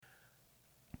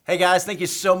Hey guys, thank you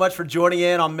so much for joining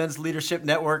in on Men's Leadership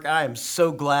Network. I am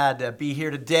so glad to be here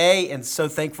today and so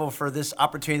thankful for this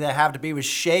opportunity that I have to be with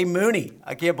Shay Mooney.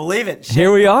 I can't believe it. Shay,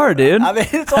 here we are, dude. I mean,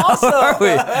 it's awesome. How are we?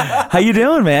 How you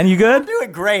doing, man? You good? I'm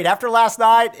doing great. After last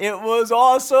night, it was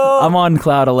awesome. I'm on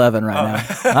cloud 11 right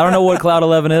now. I don't know what cloud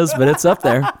 11 is, but it's up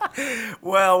there.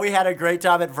 Well, we had a great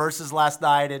time at Versus last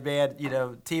night, and man,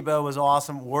 Tebow was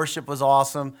awesome. Worship was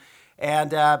awesome.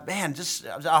 And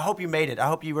I hope you made it. I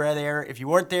hope you were there. If you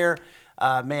weren't there,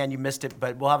 you missed it.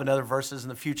 But we'll have another Versus in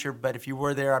the future. But if you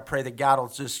were there, I pray that God will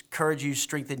just encourage you,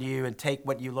 strengthen you, and take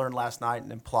what you learned last night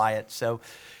and apply it. So,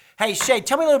 hey, Shay,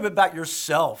 tell me a little bit about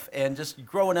yourself and just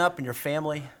growing up and your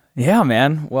family. Yeah,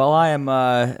 man. Well, I am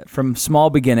from small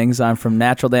beginnings. I'm from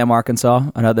Natural Dam, Arkansas.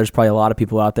 I know there's probably a lot of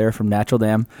people out there from Natural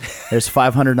Dam. There's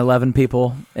 511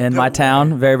 people in my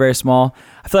town, very, very small.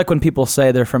 I feel like when people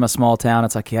say they're from a small town,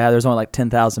 it's like, yeah, there's only like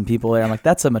 10,000 people there. I'm like,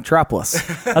 that's a metropolis.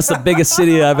 That's the biggest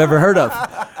city I've ever heard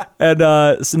of.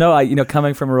 And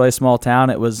coming from a really small town,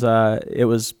 it was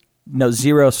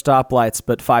zero stoplights,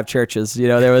 but 5 churches.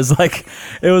 There was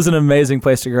it was an amazing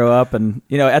place to grow up. And,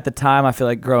 at the time, I feel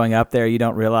like growing up there, you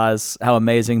don't realize how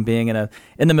amazing being in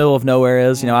the middle of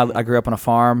nowhere is. I grew up on a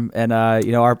farm, and,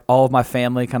 all of my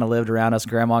family kind of lived around us.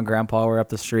 Grandma and grandpa were up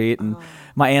the street, and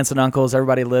my aunts and uncles,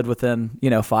 everybody lived within,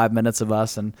 5 minutes of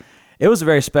us. And it was a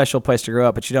very special place to grow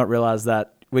up, but you don't realize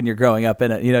that when you're growing up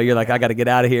in it. You're like, I got to get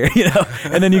out of here,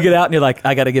 and then you get out and you're like,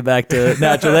 I got to get back to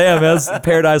Natural Dam. That's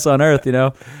paradise on earth,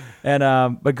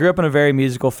 And but grew up in a very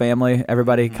musical family.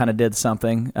 Everybody kind of did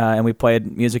something, and we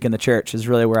played music in the church is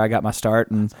really where I got my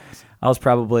start. And I was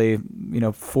probably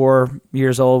 4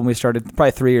 years old when we started. Probably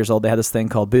 3 years old. They had this thing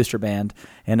called Booster Band,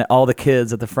 and all the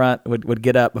kids at the front would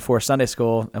get up before Sunday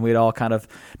school, and we'd all kind of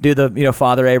do the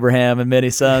Father Abraham and Many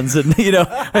Sons, and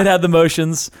and had the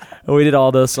motions. And we did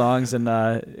all those songs, and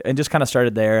just kind of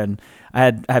started there. And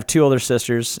I have 2 older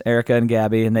sisters, Erica and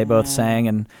Gabby, and they both sang,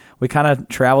 and we kind of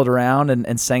traveled around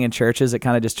and sang in churches. It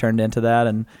kind of just turned into that,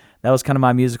 and that was kind of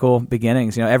my musical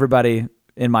beginnings. Everybody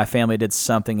in my family did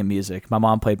something in music. My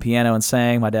mom played piano and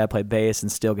sang. My dad played bass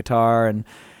and steel guitar, and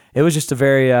it was just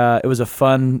it was a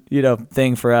fun,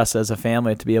 thing for us as a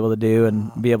family to be able to do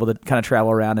and be able to kind of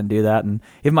travel around and do that. And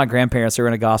even my grandparents, they were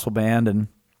in a gospel band, and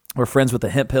we're friends with the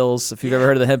Hemp Hills. If you've ever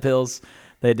heard of the Hemp Hills,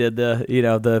 they did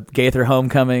the Gaither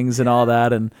homecomings and all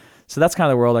that. And so that's kind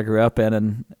of the world I grew up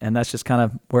in, and that's just kind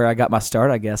of where I got my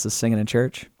start, I guess, is singing in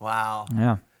church. Wow.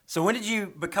 Yeah. So when did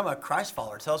you become a Christ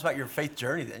follower? Tell us about your faith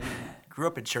journey then. You grew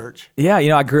up in church. Yeah,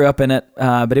 I grew up in it,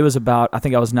 but it was I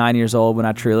think I was 9 years old when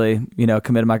I truly,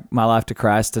 committed my life to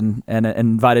Christ and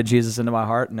invited Jesus into my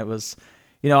heart. And it was,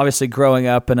 obviously growing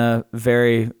up in a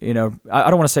very, I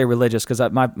don't want to say religious, because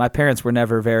my parents were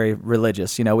never very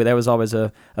religious. There was always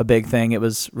a big thing. It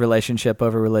was relationship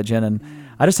over religion. And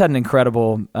I just had an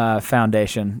incredible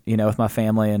foundation, with my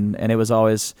family. And it was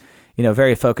always,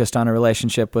 very focused on a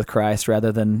relationship with Christ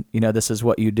rather than, this is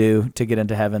what you do to get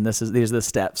into heaven. These are the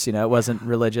steps, it wasn't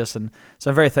religious. And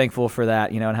so I'm very thankful for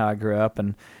that, and how I grew up.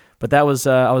 But that was,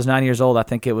 I was 9 years old. I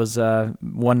think it was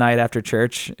one night after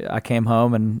church, I came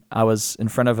home and I was in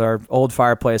front of our old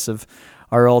fireplace of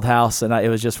our old house. And it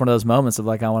was just one of those moments of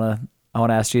like, I want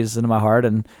to ask Jesus into my heart.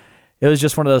 And it was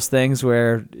just one of those things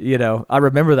where, I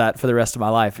remember that for the rest of my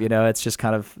life. It's just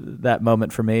kind of that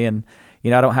moment for me. And,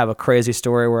 I don't have a crazy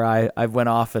story where I went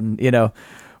off and,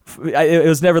 it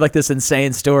was never like this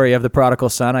insane story of the prodigal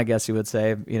son, I guess you would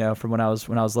say. From when I was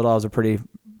little, I was a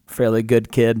fairly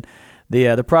good kid.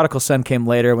 The prodigal son came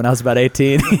later when I was about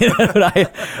 18. But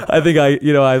I think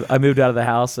I moved out of the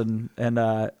house and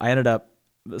I ended up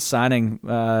signing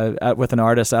with an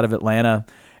artist out of Atlanta.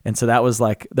 And so that was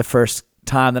like the first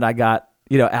time that I got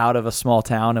out of a small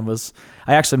town, and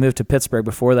I actually moved to Pittsburgh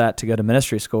before that to go to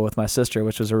ministry school with my sister,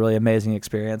 which was a really amazing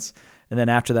experience. And then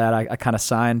after that, I kind of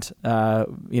signed,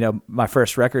 my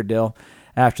first record deal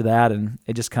after that, and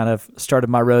it just kind of started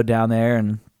my road down there.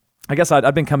 And I guess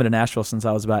I've been coming to Nashville since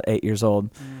I was about 8 years old.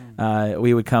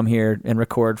 We would come here and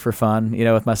record for fun,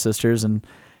 with my sisters, and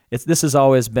this has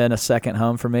always been a second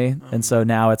home for me. And so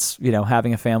now it's,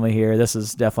 having a family here, this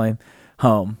is definitely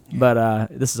home. But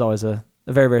this is always a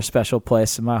very, very special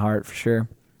place in my heart for sure.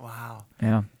 Wow.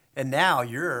 Yeah. And now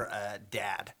you're a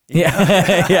dad.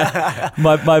 Yeah. Yeah.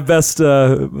 My best,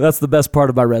 that's the best part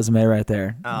of my resume right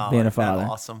there. Being a father.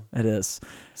 Awesome. It is.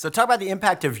 So talk about the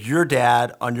impact of your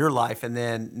dad on your life, and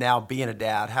then now being a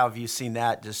dad. How have you seen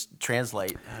that just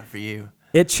translate for you?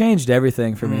 It changed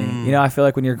everything for me. I feel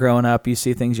like when you're growing up, you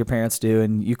see things your parents do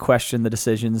and you question the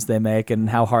decisions they make and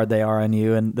how hard they are on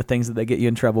you and the things that they get you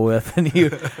in trouble with. And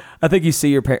I think you see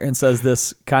your parents as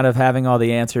this kind of having all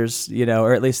the answers,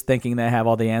 or at least thinking they have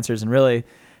all the answers. And really,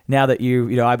 now that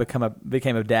I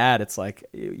became a dad, it's like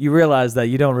you realize that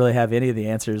you don't really have any of the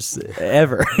answers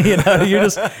ever.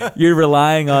 You're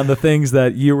relying on the things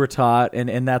that you were taught,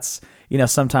 and that's,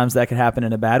 sometimes that can happen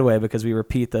in a bad way because we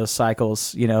repeat those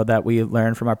cycles, that we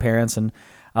learn from our parents. And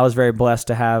I was very blessed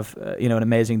to have, an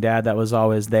amazing dad that was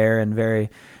always there and very,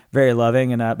 very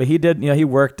loving. And but he did, he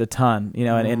worked a ton,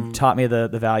 and taught me the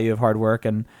value of hard work.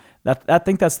 And I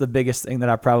think that's the biggest thing that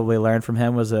I probably learned from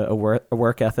him was a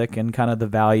work ethic and kind of the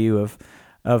value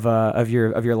of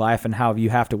your life and how you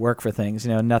have to work for things.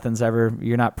 Nothing's ever,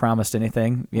 you're not promised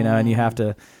anything, and you have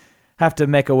to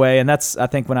make a way. And that's, I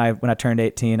think when I turned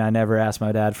 18, I never asked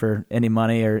my dad for any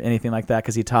money or anything like that,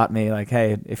 because he taught me like,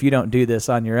 hey, if you don't do this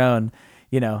on your own,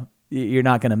 you're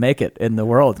not going to make it in the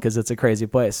world, because it's a crazy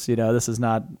place. This is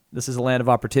a land of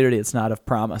opportunity. It's not of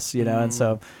promise, and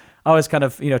so I always kind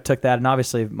of, took that. And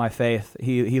obviously my faith,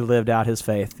 he lived out his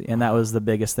faith. And that was the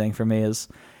biggest thing for me, is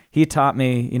he taught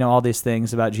me, all these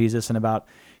things about Jesus and about,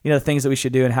 the things that we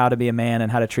should do and how to be a man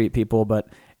and how to treat people. But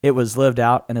it was lived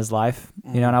out in his life,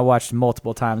 and I watched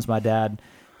multiple times my dad.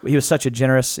 He was such a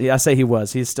generous. I say he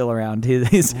was. He's still around.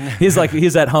 He's like,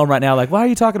 he's at home right now. Like, why are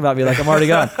you talking about me? Like, I'm already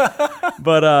gone.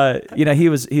 But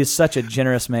he's such a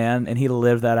generous man, and he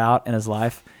lived that out in his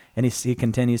life, and he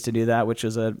continues to do that, which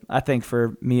is I think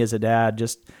for me as a dad,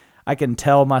 just I can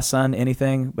tell my son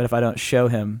anything, but if I don't show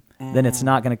him, then it's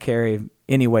not going to carry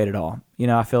any weight at all.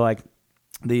 I feel like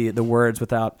the words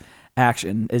without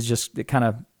action is just, it kind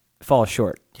of falls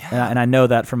short. Yeah. And I know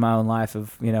that from my own life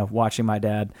of watching my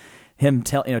dad. Him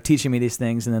teaching me these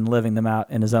things and then living them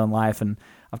out in his own life. And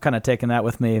I've kind of taken that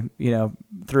with me,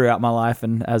 throughout my life.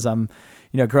 And as I'm,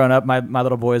 growing up, my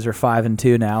little boys are 5 and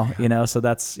 2 now, so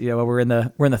that's, we're in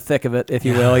the thick of it, if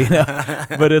you will,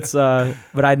 but it's,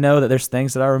 but I know that there's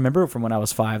things that I remember from when I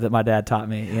was 5 that my dad taught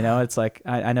me, it's like,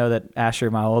 I know that Asher,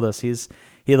 my oldest,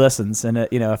 he listens. And,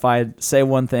 if I say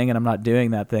one thing and I'm not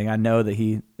doing that thing, I know that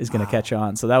he is going to catch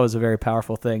on. So that was a very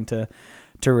powerful thing to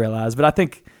realize. But I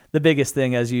think the biggest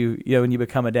thing as when you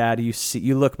become a dad,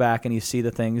 you look back and you see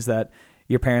the things that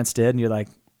your parents did, and you're like,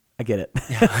 I get it.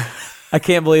 Yeah. I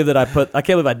can't believe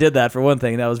I did that, for one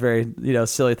thing. That was very,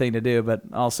 silly thing to do, but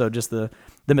also just the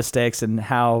mistakes and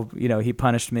how, he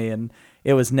punished me. And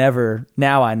it was never,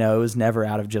 now I know it was never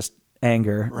out of just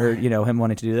anger, right, or, him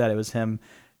wanting to do that. It was him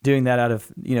doing that out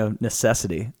of,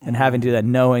 necessity, and having to do that,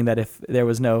 knowing that if there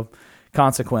was no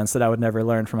consequence, that I would never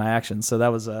learn from my actions. So that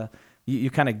was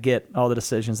you kind of get all the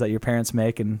decisions that your parents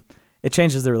make, and it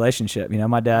changes the relationship.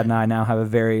 My dad and I now have a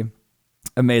very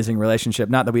amazing relationship.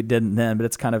 Not that we didn't then, but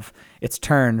it's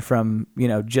turned from,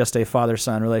 just a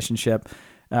father-son relationship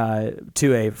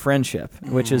to a friendship,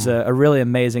 which is a really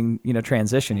amazing,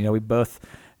 transition. We both,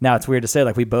 now it's weird to say,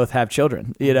 like, we both have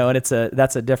children, and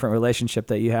that's a different relationship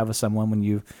that you have with someone when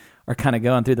you are kind of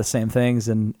going through the same things.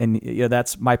 And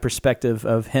that's my perspective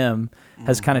of him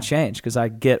has kind of changed, because I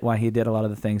get why he did a lot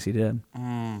of the things he did.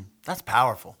 That's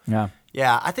powerful. Yeah.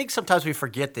 Yeah. I think sometimes we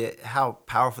forget how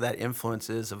powerful that influence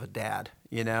is of a dad,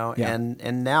 Yeah.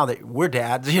 and now that we're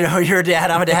dads, you're a dad,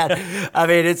 I'm a dad. I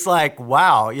mean, it's like,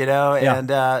 wow,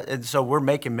 yeah. And so we're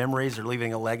making memories or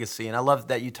leaving a legacy. And I love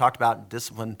that you talked about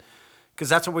discipline, because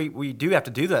that's what we do have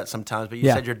to do that sometimes. But you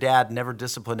said your dad never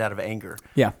disciplined out of anger.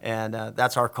 Yeah. And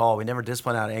that's our call. We never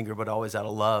discipline out of anger, but always out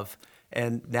of love.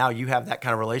 And now you have that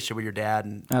kind of relationship with your dad.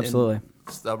 And absolutely. And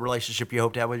the relationship you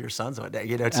hope to have with your sons one day,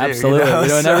 too. Absolutely.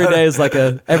 And every day is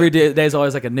every day is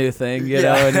always like a new thing, and you're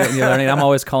learning. I'm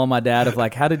always calling my dad of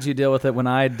like, how did you deal with it when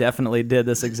I definitely did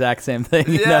this exact same thing?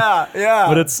 Yeah.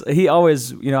 But he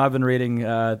always, I've been reading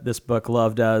this book,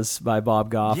 Love Does, by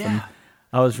Bob Goff. Yeah. And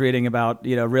I was reading about,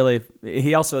 really,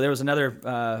 he also, there was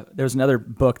another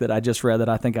book that I just read that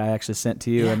I think I actually sent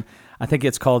to you. Yeah. And I think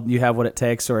it's called You Have What It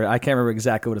Takes, or I can't remember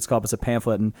exactly what it's called, but it's a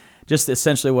pamphlet. And just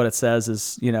essentially what it says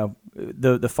is,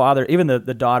 the father, even the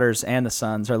daughters and the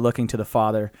sons are looking to the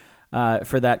father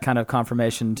for that kind of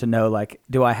confirmation to know, like,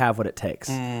 do I have what it takes?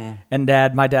 And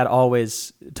my dad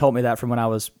always told me that from when I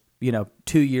was,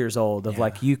 2 years old, of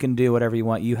like, you can do whatever you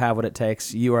want. You have what it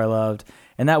takes. You are loved.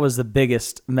 And that was the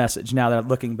biggest message. Now that I'm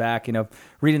looking back,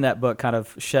 reading that book kind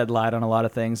of shed light on a lot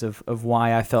of things of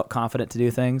why I felt confident to do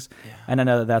things. Yeah. And I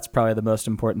know that that's probably the most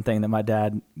important thing that my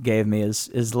dad gave me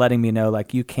is letting me know,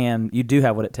 like, you do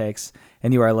have what it takes,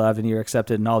 and you are loved, and you're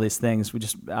accepted, and all these things.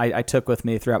 I took with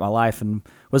me throughout my life, and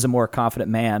was a more confident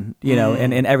man,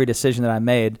 and in every decision that I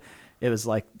made, it was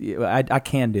like, I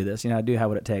can do this, I do have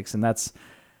what it takes. And that's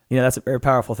a very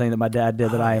powerful thing that my dad did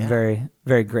that I am very,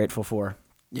 very grateful for.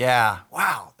 Yeah.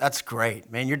 Wow. That's great,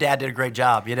 man. Your dad did a great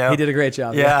job, you know? He did a great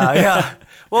job. Yeah, yeah.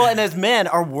 Well, and as men,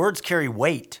 our words carry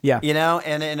weight. Yeah. You know,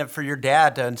 and for your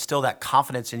dad to instill that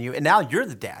confidence in you, and now you're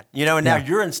the dad, you know, and now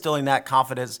you're instilling that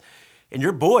confidence in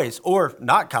your boys, or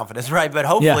not confidence, right? But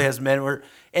hopefully as men,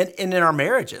 and in our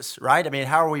marriages, right? I mean,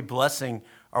 how are we blessing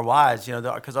our wives, you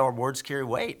know, because our words carry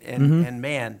weight, and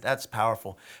man, that's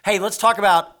powerful. Hey, let's talk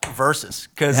about Versus,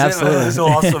 because it was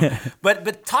awesome.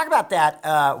 But talk about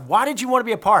that. Why did you want to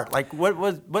be a part? Like,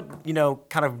 what you know,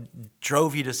 kind of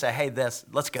drove you to say, hey,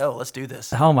 let's go, let's do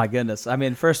this? Oh my goodness! I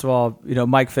mean, first of all, you know,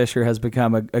 Mike Fisher has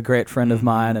become a great friend of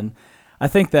mine, and I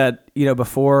think that, you know,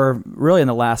 before, really in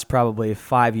the last probably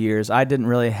 5 years, I didn't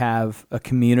really have a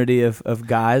community of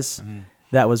guys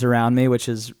that was around me, which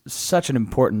is such an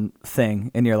important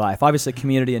thing in your life. Obviously,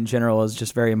 community in general is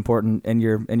just very important in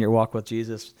your walk with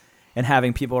Jesus, and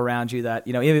having people around you that,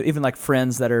 you know, even like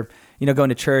friends that are, you know, going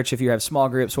to church, if you have small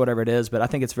groups, whatever it is. But I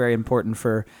think it's very important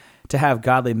to have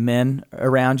godly men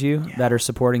around you that are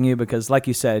supporting you, because like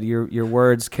you said, your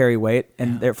words carry weight,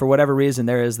 and there, for whatever reason,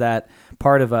 there is that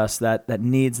part of us that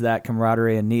needs that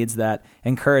camaraderie and needs that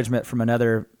encouragement from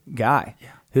another guy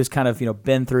who's kind of, you know,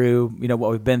 been through, you know, what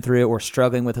we've been through, or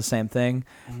struggling with the same thing.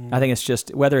 I think it's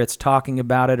just, whether it's talking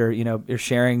about it, or, you know, you're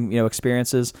sharing, you know,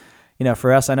 experiences. You know,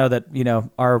 for us, I know that, you know,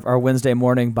 our Wednesday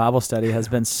morning Bible study has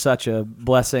been such a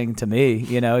blessing to me,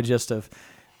 you know, just of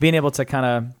being able to kind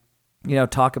of, you know,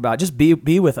 talk about, just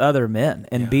be with other men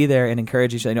and be there and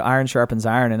encourage each other. You know, iron sharpens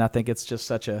iron, and I think it's just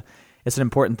it's an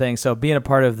important thing. So being a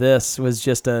part of this was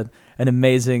just an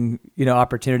amazing, you know,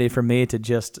 opportunity for me to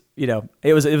just, you know,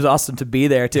 it was awesome to be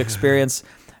there, to experience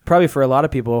probably for a lot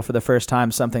of people for the first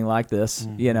time something like this,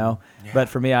 you know. But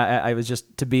for me, I was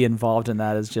just, to be involved in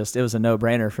that is just, it was a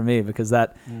no-brainer for me, because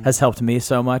that has helped me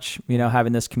so much, you know,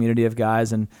 having this community of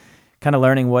guys and kind of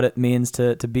learning what it means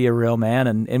to be a real man.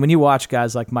 And when you watch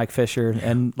guys like Mike Fisher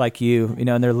and like you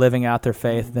know, and they're living out their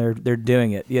faith, they're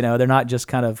doing it, you know, they're not just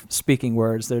kind of speaking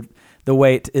words, the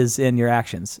weight is in your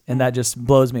actions, and that just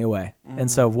blows me away. And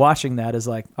so watching that is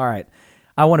like, all right,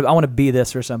 I want to be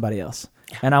this for somebody else.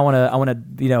 And I want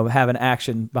to, you know, have an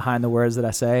action behind the words that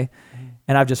I say.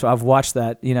 And I've watched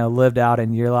that, you know, lived out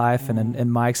in your life and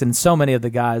in Mike's, and so many of the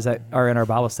guys that are in our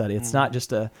Bible study. It's not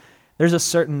just there's a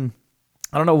certain,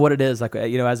 I don't know what it is, like,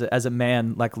 you know, as a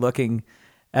man, like looking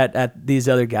at these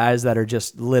other guys that are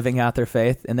just living out their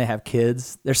faith, and they have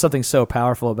kids. There's something so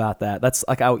powerful about that. That's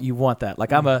like, you want that.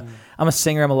 Like, I'm a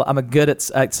singer. I'm a good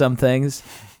at some things,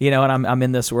 you know, and I'm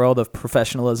in this world of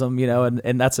professionalism, you know,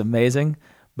 and that's amazing.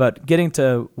 But getting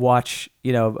to watch,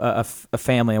 you know, a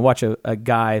family, and watch a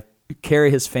guy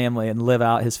carry his family and live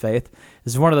out his faith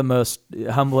is one of the most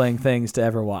humbling things to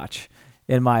ever watch,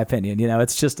 in my opinion. You know,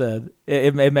 it's just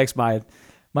it makes my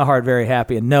heart very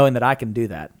happy, and knowing that I can do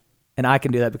that. And I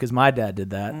can do that because my dad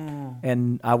did that.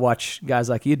 And I watch guys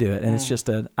like you do it. And it's just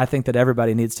I think that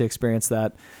everybody needs to experience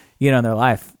that, you know, in their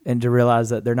life, and to realize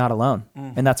that they're not alone.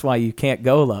 And that's why you can't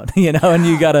go alone, you know, and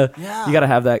you gotta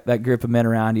have that group of men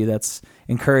around you that's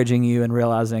encouraging you, and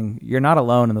realizing you're not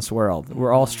alone in this world.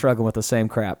 We're all struggling with the same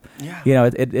crap. You know,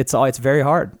 it's very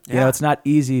hard. You know, it's not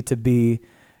easy to be,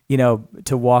 you know,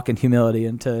 to walk in humility,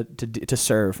 and to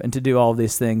serve, and to do all of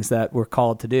these things that we're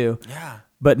called to do.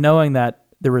 But knowing that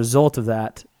the result of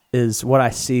that is what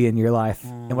I see in your life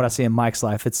and what I see in Mike's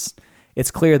life,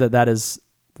 it's clear that is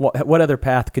what other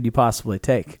path could you possibly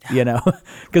take, you know?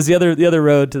 Because the other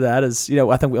road to that is, you know,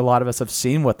 I think a lot of us have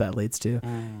seen what that leads to,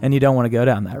 and you don't want to go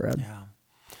down that road.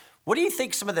 What do you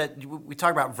think we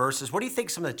talk about Versus, what do you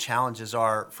think some of the challenges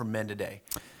are for men today?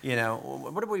 You know,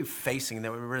 what are we facing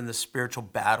that we're in this spiritual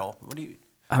battle?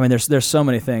 I mean, there's so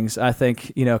many things. I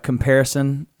think, you know,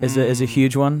 comparison is a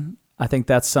huge one. I think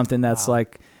that's something that's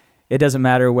like, it doesn't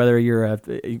matter whether you're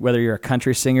a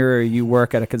country singer or you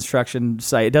work at a construction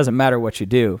site. It doesn't matter what you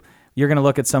do. You're going to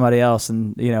look at somebody else,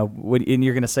 and, you know, and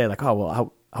you're going to say like, oh,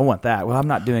 well, I want that. Well, I'm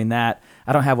not doing that.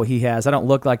 I don't have what he has. I don't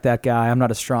look like that guy. I'm not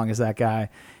as strong as that guy.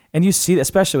 And you see,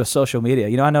 especially with social media,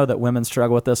 you know, I know that women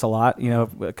struggle with this a lot, you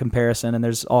know, comparison, and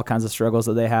there's all kinds of struggles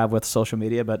that they have with social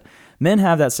media, but men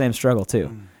have that same struggle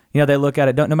too. You know, they look at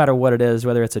it, no matter what it is,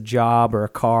 whether it's a job or a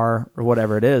car or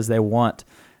whatever it is, they want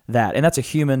that. And that's a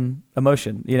human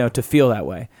emotion, you know, to feel that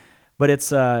way. But it's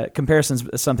comparisons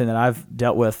is something that I've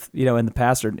dealt with, you know, in the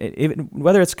past, or even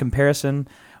whether it's comparison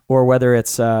or whether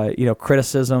it's, you know,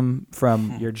 criticism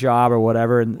from your job or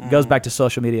whatever. And it goes back to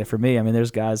social media for me. I mean,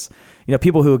 there's guys, you know,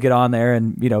 people who get on there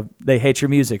and, you know, they hate your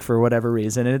music for whatever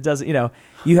reason. And it doesn't, you know,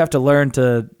 you have to learn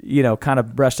to, you know, kind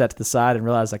of brush that to the side and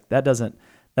realize like that doesn't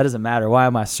matter. Why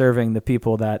am I serving the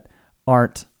people that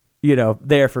aren't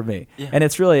there for me. Yeah. And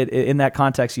it's really, in that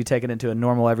context, you take it into a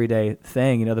normal everyday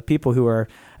thing. The people who are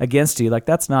against you, like,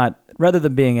 that's not, rather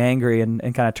than being angry and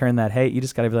kind of turn that hate, you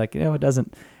just got to be like,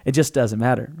 it just doesn't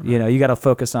matter. You got to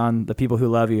focus on the people who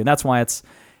love you. And that's why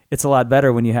it's a lot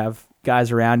better when you have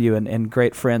guys around you and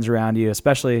great friends around you,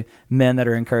 especially men that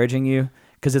are encouraging you,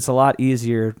 because it's a lot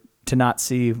easier to not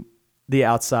see the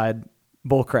outside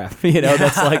bullcrap,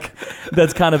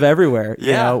 that's kind of everywhere,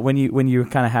 when you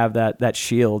kind of have that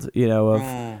shield,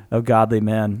 of godly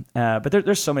men. But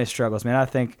there's so many struggles, man. I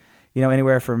think,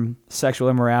 anywhere from sexual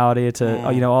immorality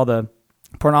to, all the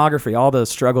pornography, all the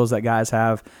struggles that guys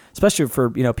have, especially for,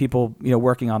 people,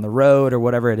 working on the road or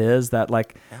whatever it is, that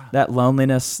that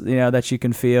loneliness, that you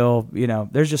can feel,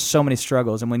 there's just so many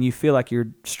struggles. And when you feel like you're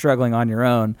struggling on your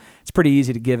own, it's pretty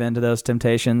easy to give in to those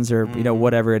temptations or,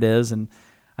 whatever it is. And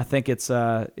I think it's,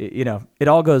 it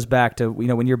all goes back to,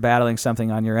 when you're battling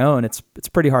something on your own, it's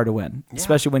pretty hard to win,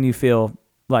 especially when you feel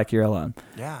like you're alone.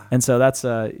 Yeah. And so that's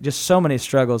just so many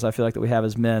struggles I feel like that we have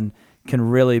as men can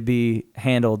really be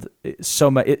handled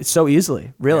so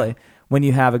easily, really, when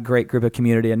you have a great group of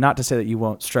community. And not to say that you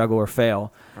won't struggle or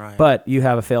fail, but you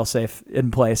have a fail safe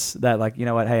in place that, like,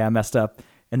 hey, I messed up.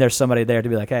 And there's somebody there to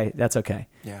be like, hey, that's okay.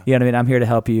 Yeah. You know what I mean? I'm here to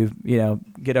help you,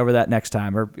 get over that next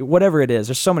time, or whatever it is.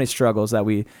 There's so many struggles that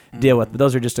we deal with, but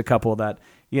those are just a couple that,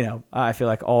 I feel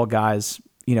like all guys,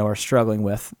 are struggling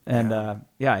with. And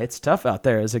it's tough out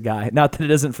there as a guy. Not that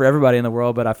it isn't for everybody in the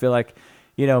world, but I feel like,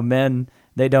 men,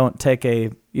 they don't take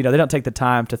the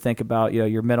time to think about,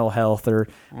 your mental health or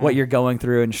what you're going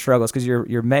through and struggles, because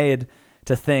you're made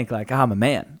to think like, I'm a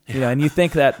man, and you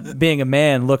think that being a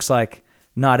man looks like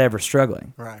not ever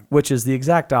struggling, right? Which is the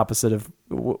exact opposite of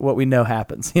what we know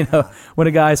happens. When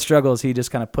a guy struggles, he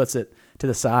just kind of puts it to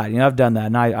the side. I've done that,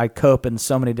 and I cope in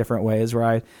so many different ways.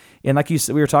 And like you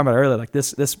said, we were talking about earlier, like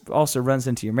this also runs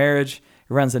into your marriage.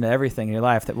 It runs into everything in your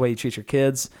life. That way you treat your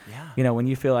kids. Yeah. When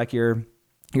you feel like you're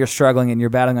struggling and you're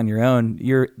battling on your own,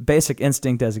 your basic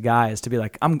instinct as a guy is to be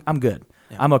like, I'm good,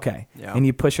 I'm okay, and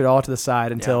you push it all to the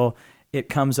side until it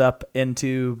comes up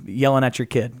into yelling at your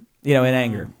kid. In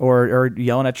anger, or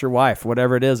yelling at your wife,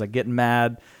 whatever it is, like getting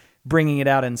mad, bringing it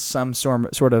out in some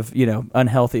sort of,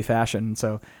 unhealthy fashion.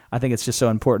 So I think it's just so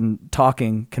important.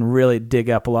 Talking can really dig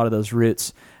up a lot of those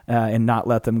roots and not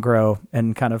let them grow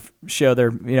and kind of show their,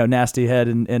 nasty head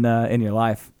in your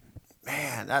life.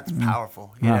 Man, that's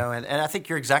powerful, and I think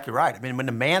you're exactly right. I mean, when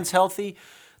the man's healthy,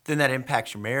 then that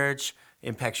impacts your marriage,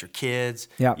 impacts your kids,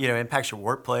 impacts your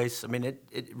workplace. I mean,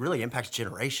 it really impacts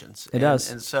generations. It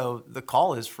does. And so the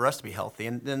call is for us to be healthy.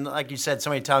 And then, like you said, so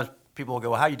many times people will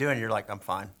go, well, how you doing? And you're like, I'm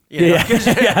fine.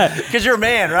 Because you're a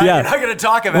man, right? You're not going to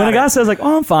talk about it. When a guy says like,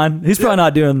 oh, I'm fine, he's probably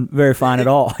not doing very fine at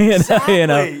all. Exactly.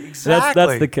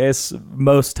 That's the case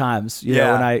most times.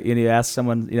 When you ask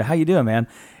someone, how you doing, man?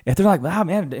 If they're like, wow,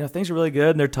 man, things are really good,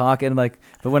 and they're talking like,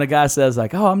 but when a guy says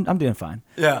like, oh, I'm doing fine,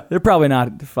 they're probably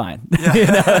not fine.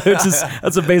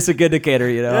 That's a basic indicator.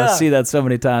 I see that so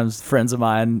many times. Friends of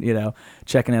mine,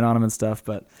 checking in on them and stuff.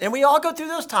 And we all go through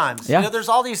those times. Yeah. There's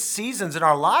all these seasons in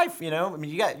our life. I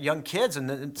mean, you got young kids,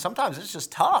 and sometimes it's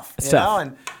just tough. It's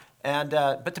tough. And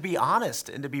but to be honest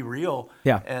and to be real,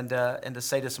 and to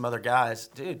say to some other guys,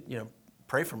 dude,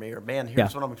 pray for me, or man,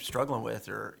 here's what I'm struggling with,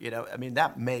 or I mean,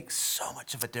 that makes so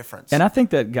much of a difference. And I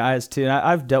think that guys too, and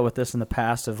I've dealt with this in the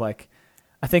past of like,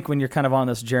 I think when you're kind of on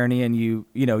this journey and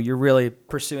you're really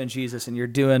pursuing Jesus and you're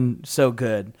doing so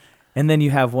good, and then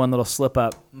you have one little slip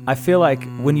up, I feel like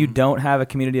when you don't have a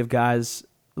community of guys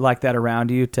like that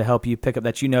around you to help you pick up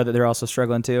that that they're also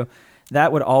struggling too,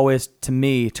 that would always, to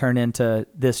me, turn into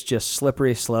this just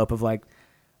slippery slope of like,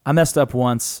 I messed up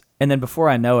once, and then before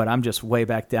I know it, I'm just way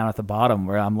back down at the bottom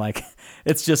where I'm like,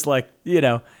 it's just like,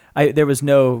 there was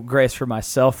no grace for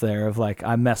myself there of like,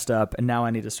 I messed up and now I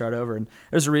need to start over. And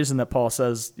there's a reason that Paul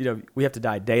says, we have to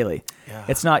die daily. Yeah.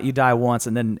 It's not you die once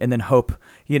and then hope,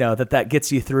 that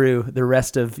gets you through the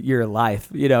rest of your life.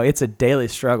 It's a daily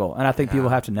struggle. And I think people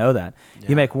have to know that. Yeah.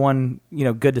 You make one,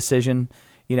 good decision,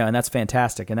 and that's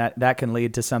fantastic. And that can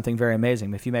lead to something very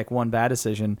amazing. If you make one bad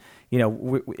decision,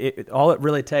 all it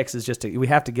really takes is we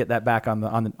have to get that back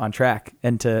on track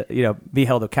and to, be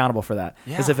held accountable for that.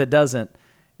 Because if it doesn't,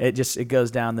 it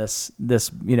goes down this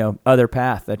other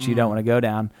path that you don't want to go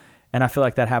down. And I feel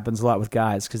like that happens a lot with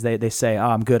guys because they say, oh,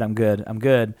 I'm good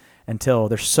until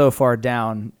they're so far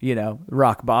down,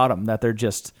 rock bottom that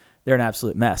they're an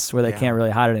absolute mess where they can't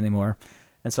really hide it anymore.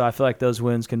 And so I feel like those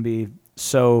wounds can be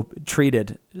so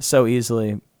treated so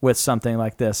easily with something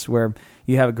like this, where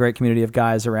you have a great community of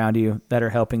guys around you that are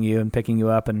helping you and picking you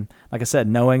up. And like I said,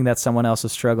 knowing that someone else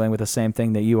is struggling with the same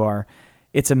thing that you are,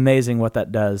 it's amazing what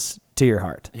that does to your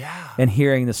heart. Yeah. And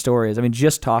hearing the stories. I mean,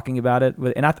 just talking about it.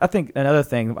 And I think another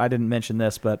thing, I didn't mention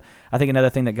this, but I think another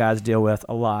thing that guys deal with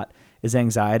a lot is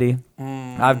anxiety.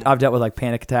 I've dealt with like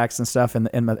panic attacks and stuff in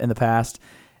the past,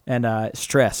 and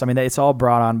stress. I mean, it's all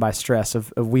brought on by stress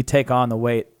of we take on the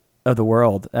weight of the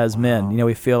world as men. You know,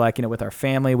 we feel like, you know, with our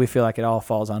family, we feel like it all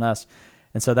falls on us.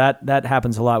 And so that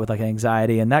happens a lot with like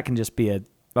anxiety, and that can just be a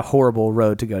horrible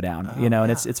road to go down, you know,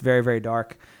 and it's very, very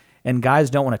dark. And guys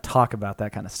don't want to talk about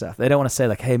that kind of stuff. They don't want to say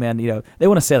like, hey man, you know, they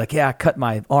want to say like, yeah, I cut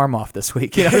my arm off this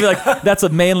week. You know, like that's a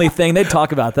manly thing. They'd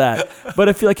talk about that. But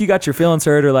if like you got your feelings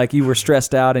hurt or like you were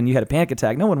stressed out and you had a panic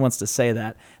attack, no one wants to say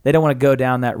that. They don't want to go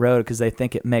down that road because they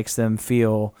think it makes them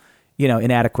feel, you know,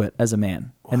 inadequate as a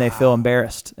man, and they feel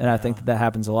embarrassed. And I think that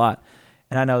happens a lot.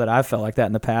 And I know that I've felt like that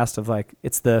in the past of like,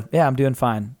 it's the, yeah, I'm doing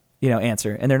fine, you know,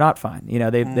 answer. And they're not fine. You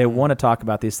know, they want to talk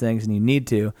about these things, and you need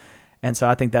to. And so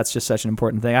I think that's just such an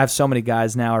important thing. I have so many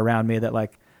guys now around me that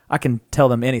like I can tell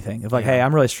them anything. If like, hey,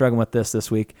 I'm really struggling with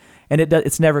this week, and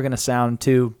it's never going to sound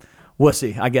too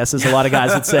wussy, I guess, as a lot of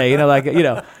guys would say. You know, like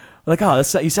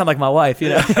oh, you sound like my wife. You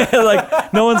know,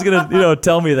 like no one's gonna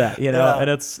tell me that. You know, and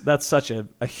that's such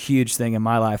a huge thing in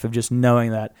my life of just knowing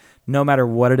that no matter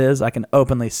what it is, I can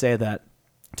openly say that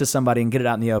to somebody and get it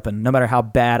out in the open, no matter how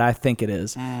bad I think it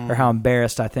is or how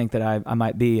embarrassed I think that I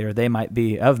might be or they might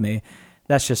be of me.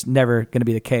 That's just never going to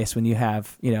be the case when you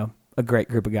have, you know, a great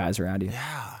group of guys around you.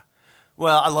 Yeah.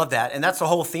 Well, I love that. And that's the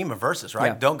whole theme of Versus,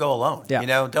 right? Yeah. Don't go alone. Yeah. You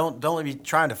know, don't be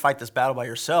trying to fight this battle by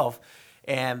yourself.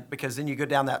 And because then you go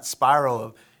down that spiral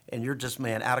of, and you're just,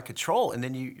 man, out of control. And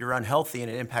then you're unhealthy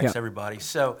and it impacts everybody.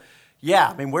 So, yeah,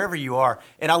 I mean, wherever you are.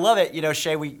 And I love it. You know,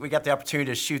 Shay, we got the opportunity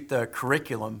to shoot the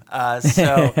curriculum.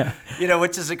 You know,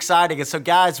 which is exciting. And so,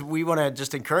 guys, we want to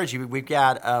just encourage you. We've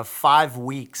got 5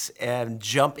 weeks and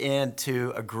jump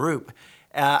into a group.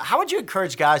 How would you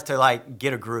encourage guys to like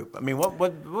get a group? I mean, what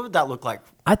would that look like?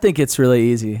 I think it's really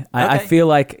easy. I feel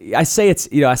like I say it's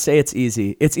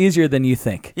easy. It's easier than you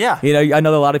think. Yeah. You know, I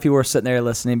know a lot of people are sitting there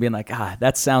listening, being like,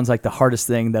 that sounds like the hardest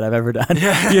thing that I've ever done.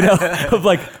 Yeah. You know, of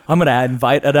like I'm gonna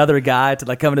invite another guy to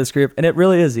like come into this group, and it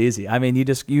really is easy. I mean,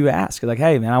 you ask like,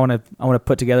 hey man, I want to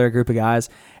put together a group of guys,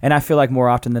 and I feel like more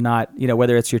often than not, you know,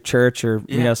 whether it's your church or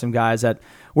you know some guys that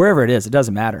wherever it is, it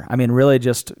doesn't matter. I mean, really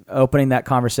just opening that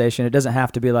conversation. It doesn't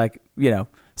have to be like, you know,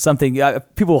 something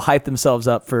people hype themselves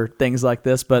up for things like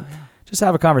this, but just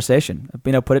have a conversation,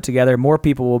 you know, put it together. More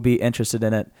people will be interested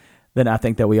in it than I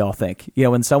think that we all think. You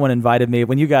know,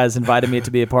 when you guys invited me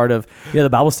to be a part of, you know, the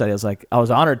Bible study, I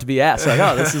was honored to be asked, like,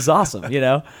 oh, this is awesome, you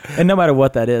know? And no matter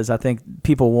what that is, I think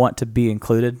people want to be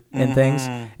included in things.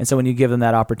 And so when you give them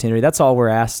that opportunity, that's all we're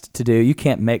asked to do. You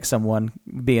can't make someone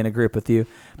be in a group with you,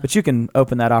 but you can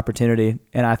open that opportunity.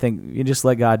 And I think you just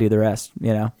let God do the rest,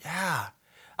 you know? Yeah.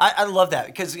 I love that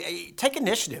because take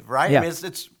initiative, right? Yeah. I mean,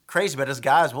 it's crazy, but as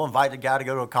guys, we'll invite a guy to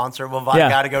go to a concert, we'll invite a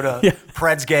guy to go to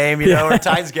Pred's game, you know, or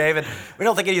Titans game, and we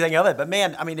don't think anything of it. But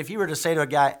man, I mean, if you were to say to a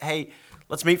guy, hey,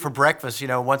 let's meet for breakfast, you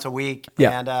know, once a week,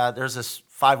 and there's this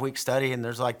 5-week study, and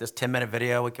there's like this 10-minute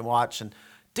video we can watch, and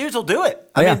dudes will do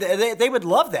it. I mean, they would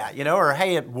love that, you know, or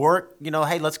hey, at work, you know,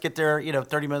 hey, let's get there, you know,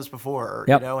 30 minutes before, or,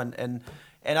 you know, and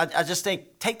I just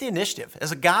think take the initiative.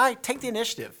 As a guy, take the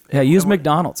initiative. Yeah, use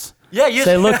McDonald's. Yeah,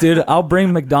 say, look, dude, I'll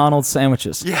bring McDonald's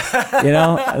sandwiches. Yeah, you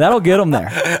know, that'll get them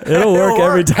there. It'll work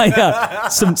every time. Yeah,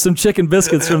 some chicken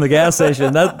biscuits from the gas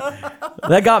station.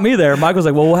 That got me there. Michael's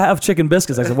like, well, we'll have chicken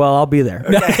biscuits. I said, well, I'll be there.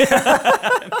 Okay.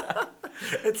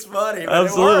 It's funny.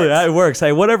 Absolutely, it works.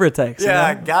 Hey, whatever it takes.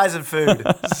 Yeah, you know? Guys and food.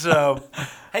 So,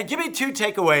 hey, give me 2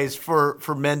 takeaways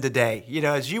for men today. You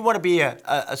know, as you want to be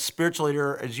a spiritual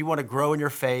leader, as you want to grow in your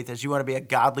faith, as you want to be a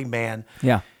godly man.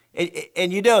 Yeah.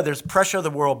 And you know, there's pressure of the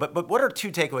world, but what are 2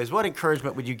 takeaways? What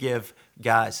encouragement would you give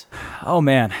guys? Oh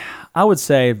man, I would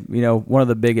say, you know, one of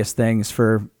the biggest things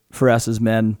for us as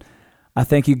men, I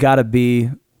think you got to be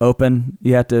open.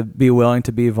 You have to be willing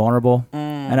to be vulnerable,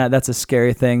 and that's a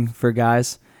scary thing for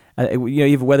guys. You know,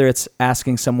 even whether it's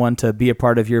asking someone to be a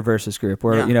part of your Versus group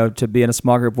or you know to be in a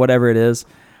small group, whatever it is.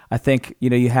 I think you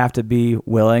know you have to be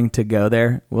willing to go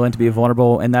there, willing to be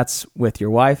vulnerable, and that's with your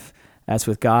wife. That's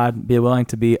with God. Be willing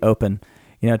to be open,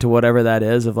 you know, to whatever that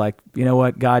is of like, you know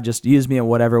what, God, just use me in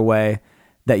whatever way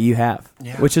that you have,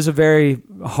 which is a very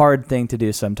hard thing to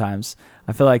do sometimes.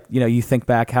 I feel like, you know, you think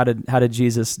back, how did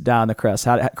Jesus die on the cross?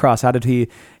 How did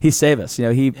he save us? You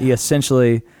know, he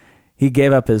essentially, he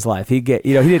gave up his life. He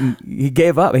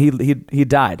gave up, he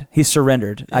died. He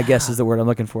surrendered, I guess is the word I'm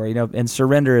looking for, you know, and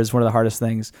surrender is one of the hardest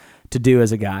things to do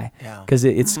as a guy because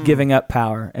it's giving up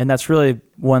power. And that's really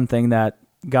one thing that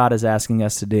God is asking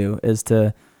us to do is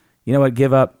to, you know what,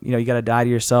 give up, you know, you got to die to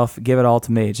yourself, give it all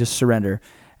to me, just surrender.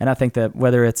 And I think that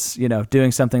whether it's,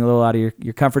 doing something a little out of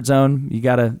your comfort zone, you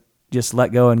got to just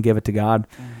let go and give it to God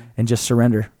and just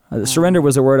surrender. Surrender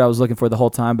was a word I was looking for the whole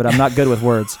time, but I'm not good with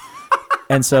words.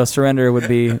 And so surrender would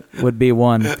be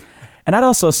one. And I'd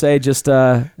also say just,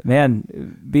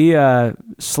 be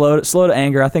slow to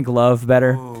anger. I think love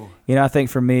better. Ooh. I think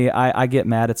for me, I get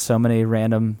mad at so many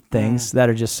random things that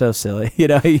are just so silly.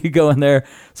 You go in there,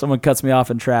 someone cuts me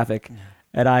off in traffic,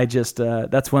 and I just,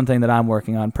 that's one thing that I'm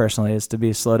working on personally is to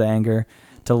be slow to anger,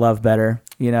 to love better,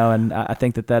 and I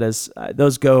think that is,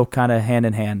 those go kind of hand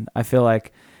in hand. I feel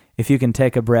like if you can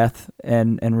take a breath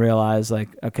and realize like,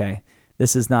 okay,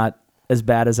 this is not as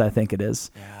bad as I think it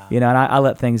is, and I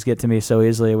let things get to me so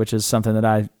easily, which is something that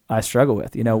I struggle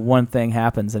with. One thing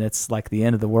happens and it's like the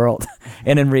end of the world.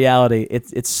 And in reality,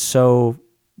 it's so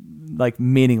like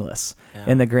meaningless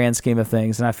in the grand scheme of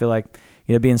things. And I feel like,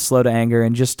 being slow to anger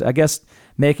and just, I guess,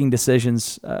 making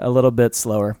decisions a little bit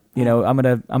slower. I'm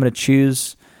going to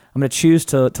choose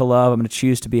to love. I'm going to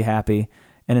choose to be happy.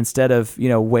 And instead of,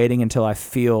 waiting until I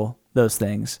feel those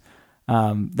things,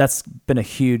 that's been a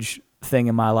huge thing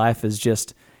in my life is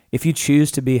just, if you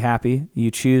choose to be happy,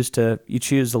 you choose to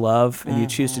love, and you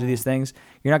choose to do these things,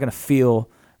 you're not going to feel,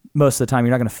 most of the time,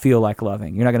 you're not going to feel like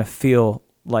loving. You're not going to feel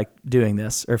like doing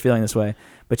this or feeling this way,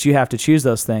 but you have to choose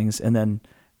those things and then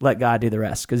let God do the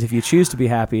rest. Because if you choose to be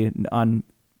happy on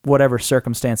whatever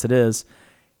circumstance it is,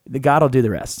 God will do the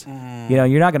rest.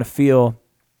 You're not going to feel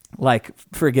like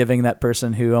forgiving that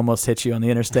person who almost hit you on the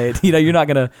interstate. You're not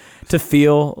going to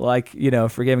feel like,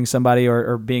 forgiving somebody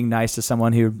or being nice to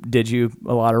someone who did you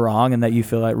a lot of wrong and that you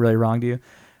feel like really wronged you.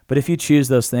 But if you choose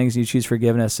those things, you choose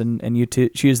forgiveness and you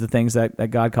choose the things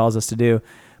that God calls us to do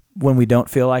when we don't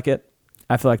feel like it,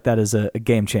 I feel like that is a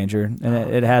game changer. And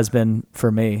it has been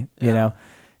for me.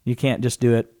 You can't just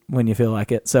do it when you feel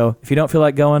like it. So if you don't feel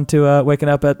like going to waking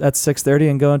up at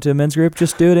 6:30 and going to a men's group,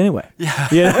 just do it anyway.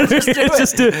 Yeah. Just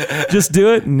do it. Just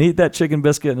do it and eat that chicken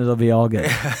biscuit and it'll be all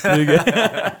good.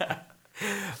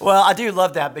 Well, I do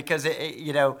love that because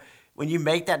when you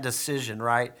make that decision,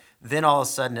 right, then all of a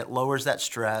sudden it lowers that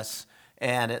stress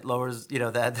and it lowers,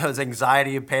 those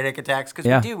anxiety and panic attacks.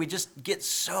 Because we just get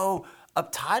so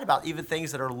uptight about even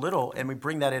things that are little, and we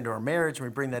bring that into our marriage and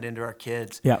we bring that into our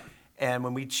kids. Yeah. And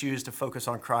when we choose to focus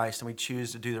on Christ and we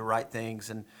choose to do the right things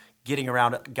and getting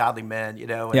around godly men,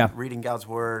 and reading God's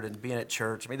word and being at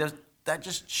church, that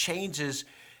just changes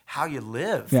how you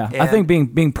live. Yeah, I think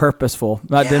being purposeful.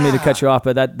 I didn't mean to cut you off,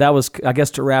 but that was, I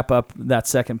guess, to wrap up that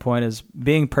second point is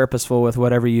being purposeful with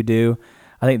whatever you do.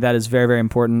 I think that is very, very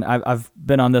important. I've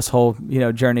been on this whole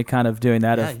journey, kind of doing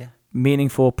that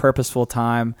meaningful, purposeful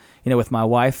time, with my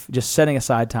wife, just setting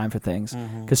aside time for things.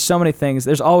 Because so many things,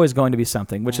 there's always going to be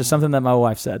something, which is something that my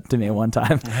wife said to me one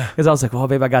time. Because I was like, well,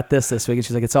 babe, I got this week. And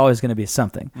she's like, it's always going to be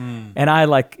something.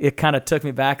 And it kind of took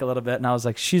me back a little bit. And I was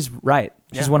like, she's right.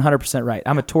 She's 100% right.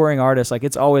 I'm a touring artist. Like,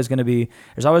 there's always going to be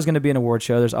an award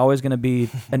show. There's always going to be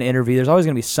an interview. There's always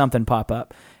going to be something pop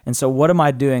up. And so what am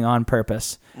I doing on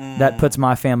purpose that puts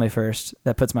my family first,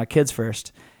 that puts my kids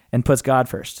first, and puts God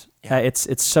first? Yeah.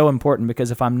 It's so important, because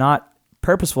if I'm not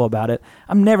purposeful about it,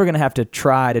 I'm never going to have to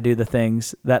try to do the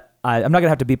things that I'm not going to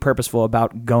have to be purposeful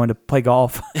about going to play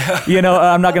golf.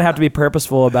 I'm not going to have to be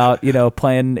purposeful about,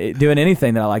 doing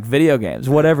anything that I like, video games,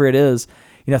 whatever it is,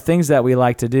 things that we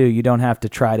like to do, you don't have to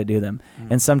try to do them.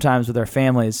 And sometimes with our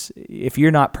families, if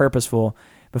you're not purposeful,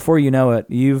 before you know it,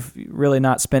 you've really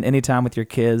not spent any time with your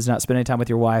kids, not spent any time with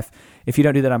your wife. If you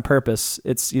don't do that on purpose,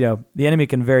 it's, the enemy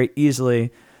can very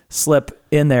easily slip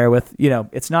in there with,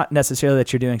 it's not necessarily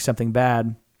that you're doing something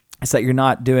bad. It's that you're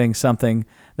not doing something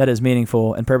that is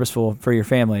meaningful and purposeful for your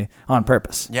family on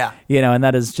purpose. Yeah. And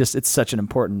that is just, it's such an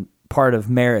important part of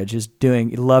marriage, is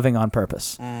loving on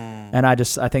purpose. And I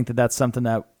think that that's something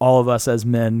that all of us as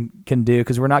men can do,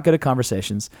 because we're not good at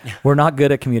conversations. We're not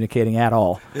good at communicating at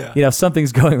all. Yeah. If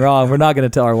something's going wrong, we're not going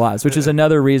to tell our wives, which is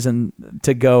another reason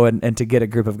to go and to get a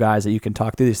group of guys that you can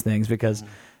talk through these things, because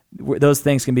those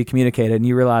things can be communicated, and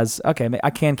you realize, okay, I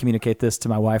can communicate this to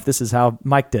my wife. This is how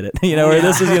Mike did it, or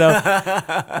this is,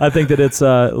 I think that it's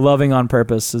loving on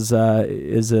purpose is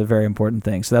a very important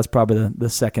thing. So that's probably the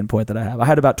second point that I have. I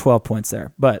had about 12 points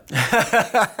there, but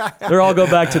they all go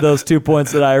back to those 2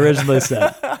 points that I originally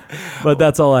said. But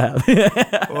that's all I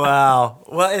have. Wow.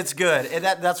 Well, it's good. And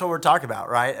that's what we're talking about,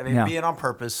 right? Being on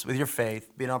purpose with your faith,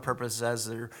 being on purpose as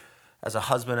a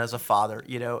husband, as a father,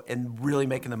 and really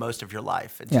making the most of your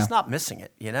life and just not missing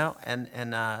it,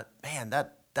 and man,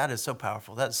 that is so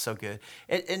powerful. That's so good.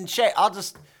 And Shay, I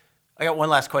got one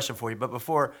last question for you, but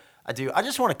before I do, I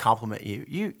just want to compliment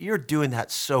you. You're doing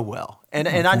that so well. And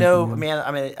I know,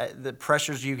 man, the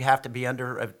pressures you have to be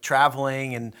under of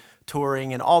traveling and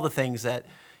touring and all the things that,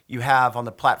 you have on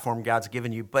the platform God's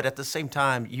given you. But at the same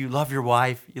time, you love your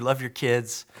wife, you love your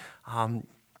kids, you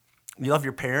love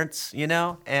your parents,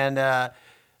 and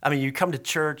you come to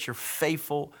church, you're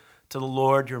faithful to the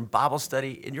Lord, you're in Bible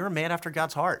study, and you're a man after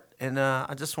God's heart. And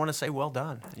I just want to say, well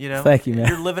done. Thank you, man.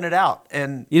 You're living it out.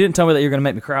 And you didn't tell me that you're going to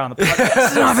make me cry on the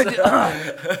podcast.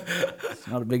 It's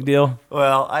not a big deal.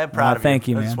 Well, I am proud of you. Thank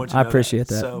you, man. I appreciate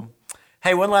that. So,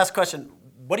 hey, one last question.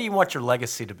 What do you want your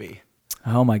legacy to be?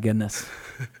 Oh, my goodness.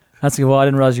 That's good. Well, I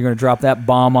didn't realize you were going to drop that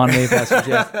bomb on me, Pastor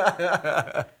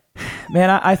Jeff. Man,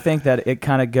 I think that it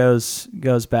kind of goes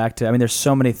back to, there's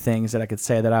so many things that I could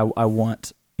say that I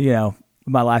want,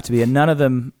 my life to be, and none of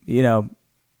them,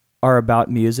 are about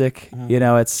music.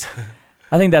 Mm-hmm.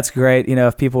 I think that's great.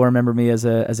 If people remember me as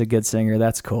a good singer,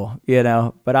 that's cool.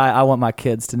 But I want my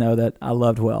kids to know that I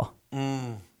loved well,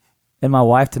 and my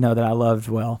wife to know that I loved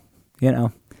well.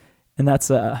 And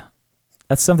that's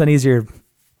something easier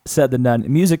said than done.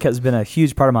 Music has been a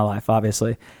huge part of my life,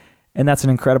 obviously, and that's an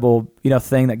incredible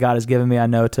thing that God has given me. I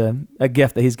know a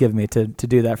gift that He's given me to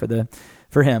do that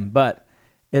for Him, but.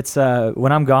 It's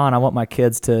when I'm gone, I want my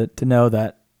kids to know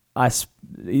that I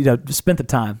spent the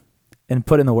time and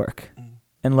put in the work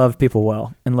and loved people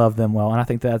well and loved them well. And I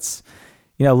think that's,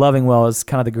 loving well is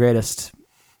kind of the greatest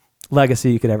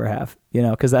legacy you could ever have,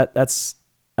 because that's,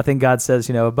 I think God says,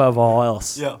 above all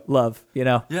else, love,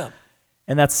 Yeah.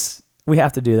 And we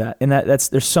have to do that. And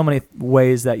there's so many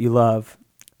ways that you love,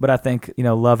 but I think,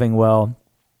 loving well,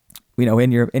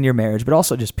 in your marriage, but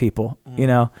also just people,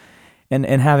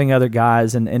 And having other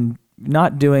guys and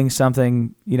not doing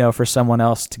something, for someone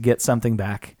else to get something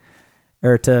back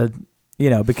or to,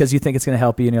 because you think it's going to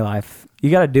help you in your life.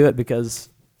 You got to do it because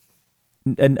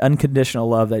an unconditional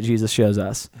love that Jesus shows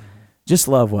us. Just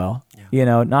love well,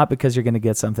 not because you're going to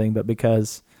get something, but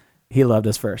because He loved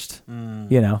us first, and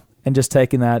just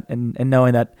taking that and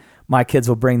knowing that my kids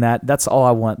will bring that. That's all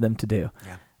I want them to do.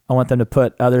 Yeah. I want them to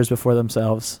put others before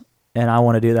themselves, and I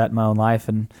want to do that in my own life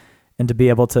and to be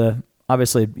able to.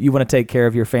 Obviously, you want to take care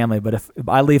of your family, but if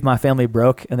I leave my family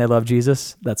broke and they love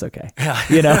Jesus, that's okay.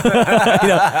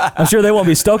 I'm sure they won't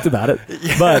be stoked about it,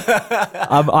 but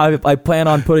I plan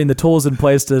on putting the tools in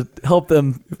place to help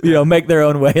them, make their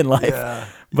own way in life. Yeah.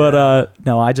 But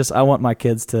no, I want my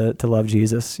kids to love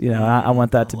Jesus. I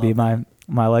want that to be my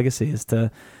legacy, is to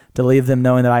leave them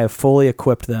knowing that I have fully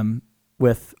equipped them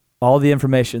with all the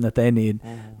information that they need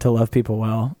to love people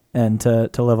well and to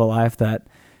live a life that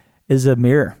is a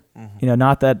mirror.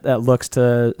 Not that looks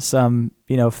to some,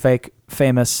 fake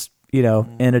famous,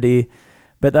 entity,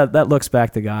 but that looks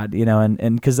back to God,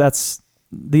 and because that's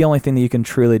the only thing that you can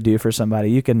truly do for somebody.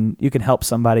 You can help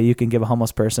somebody, you can give a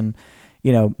homeless person,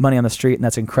 money on the street, and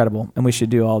that's incredible. And we should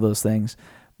do all those things.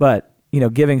 But,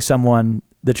 giving someone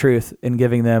the truth and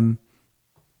giving them,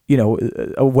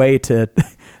 a way to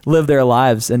live their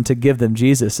lives and to give them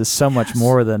Jesus is so much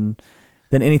more than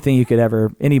anything you could ever,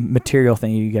 any material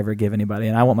thing you could ever give anybody.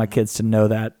 And I want my kids to know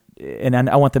that, and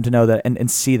I want them to know that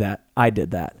and see that I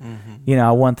did that.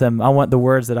 I want the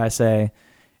words that I say,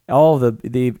 all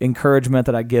the encouragement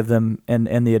that I give them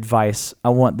and the advice, I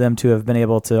want them to have been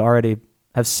able to already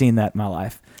have seen that in my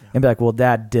life and be like, well,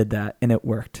 Dad did that and it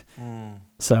worked.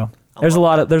 So there's a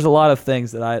lot of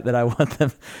things that I want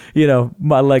them,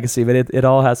 my legacy, but it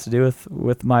all has to do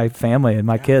with my family and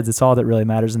my kids. It's all that really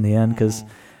matters in the end, because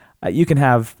you can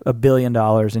have $1 billion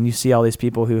and you see all these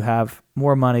people who have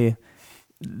more money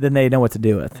than they know what to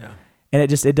do with. Yeah.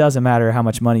 And it doesn't matter how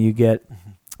much money you get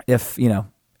if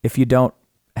you don't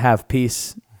have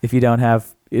peace, if you don't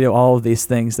have, all of these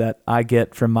things that I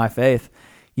get from my faith,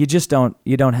 you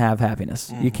don't have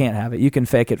happiness. You can't have it. You can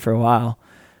fake it for a while,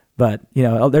 but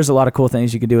there's a lot of cool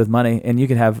things you can do with money, and you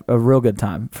can have a real good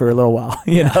time for a little while,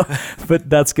 but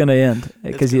that's going to end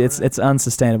because it's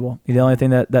unsustainable. The only thing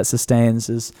that sustains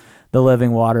is the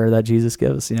living water that Jesus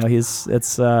gives.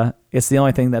 It's the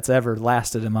only thing that's ever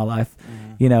lasted in my life.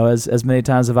 As many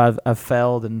times as I've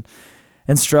failed and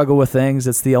struggled with things,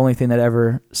 it's the only thing that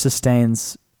ever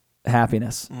sustains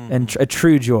happiness and a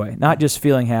true joy, not just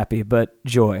feeling happy, but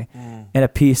joy and a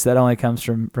peace that only comes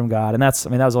from God. And that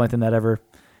was the only thing that ever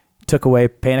took away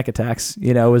panic attacks,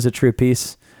 was a true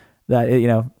peace that,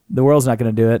 the world's not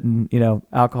going to do it. And,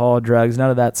 alcohol, drugs, none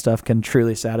of that stuff can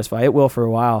truly satisfy. It will for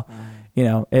a while.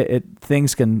 You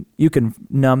can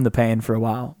numb the pain for a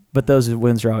while, but those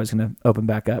wounds are always going to open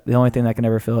back up. The only thing that can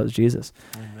ever fill it is Jesus.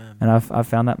 Amen. And I've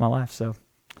found that in my life. So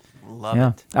love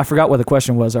it. I forgot what the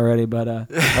question was already, but I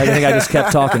think I just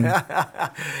kept talking.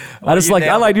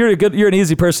 You're an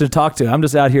easy person to talk to. I'm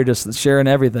just out here just sharing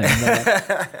everything.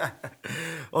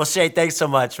 Well, Shay, thanks so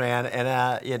much, man.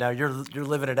 And you're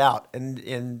living it out,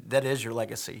 and that is your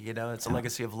legacy. It's a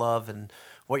legacy of love and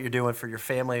what you're doing for your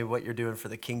family, what you're doing for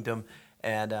the kingdom.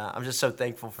 And I'm just so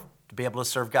thankful to be able to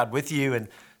serve God with you, and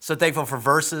so thankful for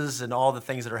Versus and all the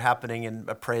things that are happening. And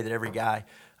I pray that every guy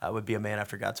would be a man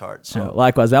after God's heart. So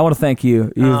likewise, I want to thank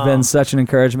you. You've been such an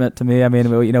encouragement to me. I mean,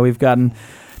 we've gotten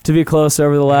to be close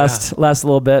over the last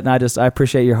little bit, and I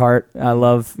appreciate your heart. I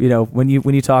love, when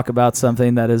you talk about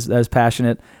something that is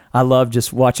passionate. I love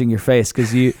just watching your face,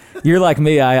 because you're like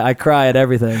me. I cry at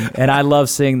everything, and I love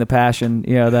seeing the passion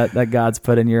that God's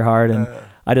put in your heart, and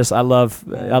I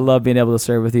love being able to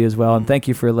serve with you as well. And thank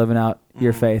you for living out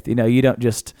your faith. You don't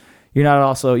just. You're not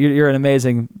also. You're an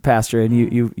amazing pastor, and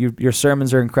your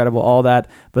sermons are incredible. All that,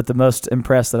 but the most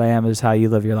impressed that I am is how you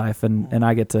live your life, and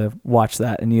I get to watch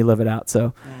that, and you live it out.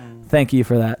 So, thank you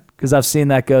for that, because I've seen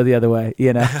that go the other way.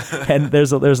 And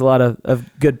there's a lot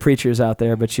of good preachers out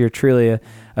there, but you're truly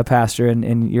a pastor,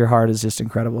 and your heart is just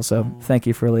incredible. So, thank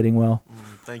you for leading well.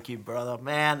 Thank you, brother.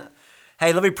 Man.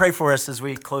 Hey, let me pray for us as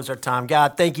we close our time.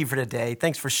 God, thank you for today.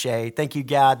 Thanks for Shay. Thank you,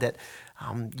 God, that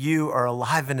you are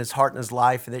alive in his heart and his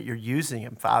life, and that you're using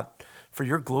him for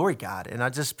your glory, God. And I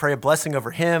just pray a blessing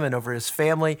over him and over his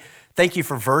family. Thank you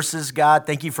for Versus, God.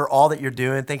 Thank you for all that you're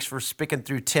doing. Thanks for speaking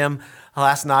through Tim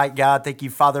last night, God. Thank you,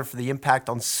 Father, for the impact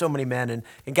on so many men.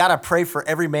 And God, I pray for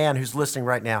every man who's listening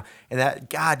right now, and that,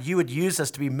 God, you would use us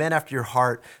to be men after your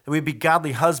heart, that we'd be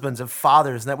godly husbands and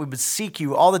fathers, and that we would seek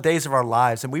you all the days of our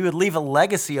lives, and we would leave a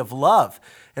legacy of love,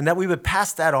 and that we would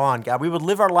pass that on, God. We would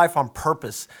live our life on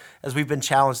purpose, as we've been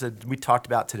challenged that we talked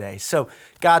about today. So,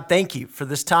 God, thank you for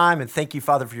this time, and thank you,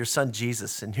 Father, for your son,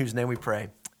 Jesus, in whose name we pray.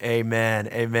 Amen.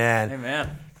 Amen.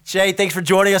 Amen. Jay, thanks for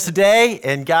joining us today.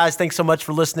 And guys, thanks so much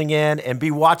for listening in, and be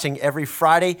watching every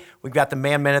Friday. We've got the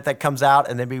Man Minute that comes out,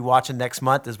 and then be watching next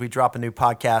month as we drop a new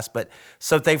podcast. But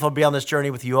so thankful to be on this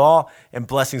journey with you all, and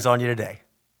blessings on you today.